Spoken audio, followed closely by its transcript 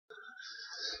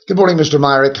Good morning, Mr.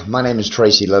 Myrick. My name is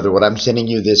Tracy Leatherwood. I'm sending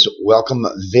you this welcome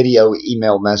video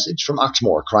email message from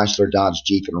Oxmoor, Chrysler, Dodge,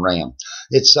 Jeep, and Ram.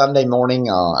 It's Sunday morning.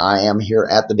 I am here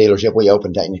at the dealership. We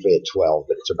open technically at 12,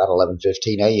 but it's about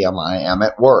 11:15 a.m. I am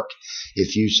at work.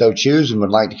 If you so choose and would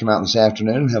like to come out this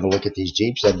afternoon and have a look at these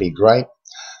Jeeps, that'd be great.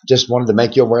 Just wanted to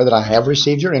make you aware that I have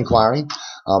received your inquiry.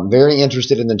 I'm very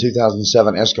interested in the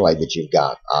 2007 Escalade that you've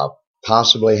got.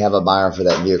 Possibly have a buyer for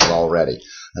that vehicle already.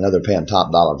 I know they're paying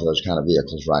top dollar for those kind of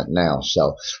vehicles right now.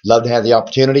 So love to have the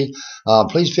opportunity.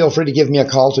 Please feel free to give me a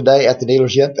call today at the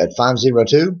dealership at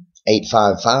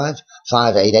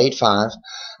 502-855-5885.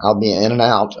 I'll be in and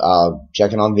out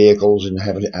checking on vehicles, and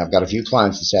I've got a few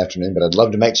clients this afternoon, but I'd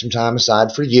love to make some time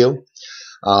aside for you.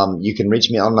 You can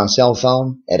reach me on my cell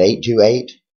phone at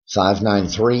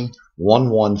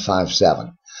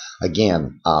 828-593-1157.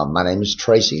 Again, my name is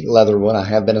Tracy Leatherwood. I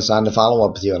have been assigned to follow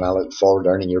up with you, and I look forward to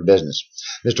earning your business.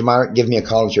 Mr. Myrick, give me a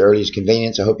call at your earliest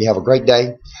convenience. I hope you have a great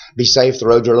day. Be safe. The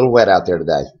roads are a little wet out there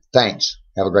today. Thanks.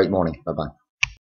 Have a great morning. Bye-bye.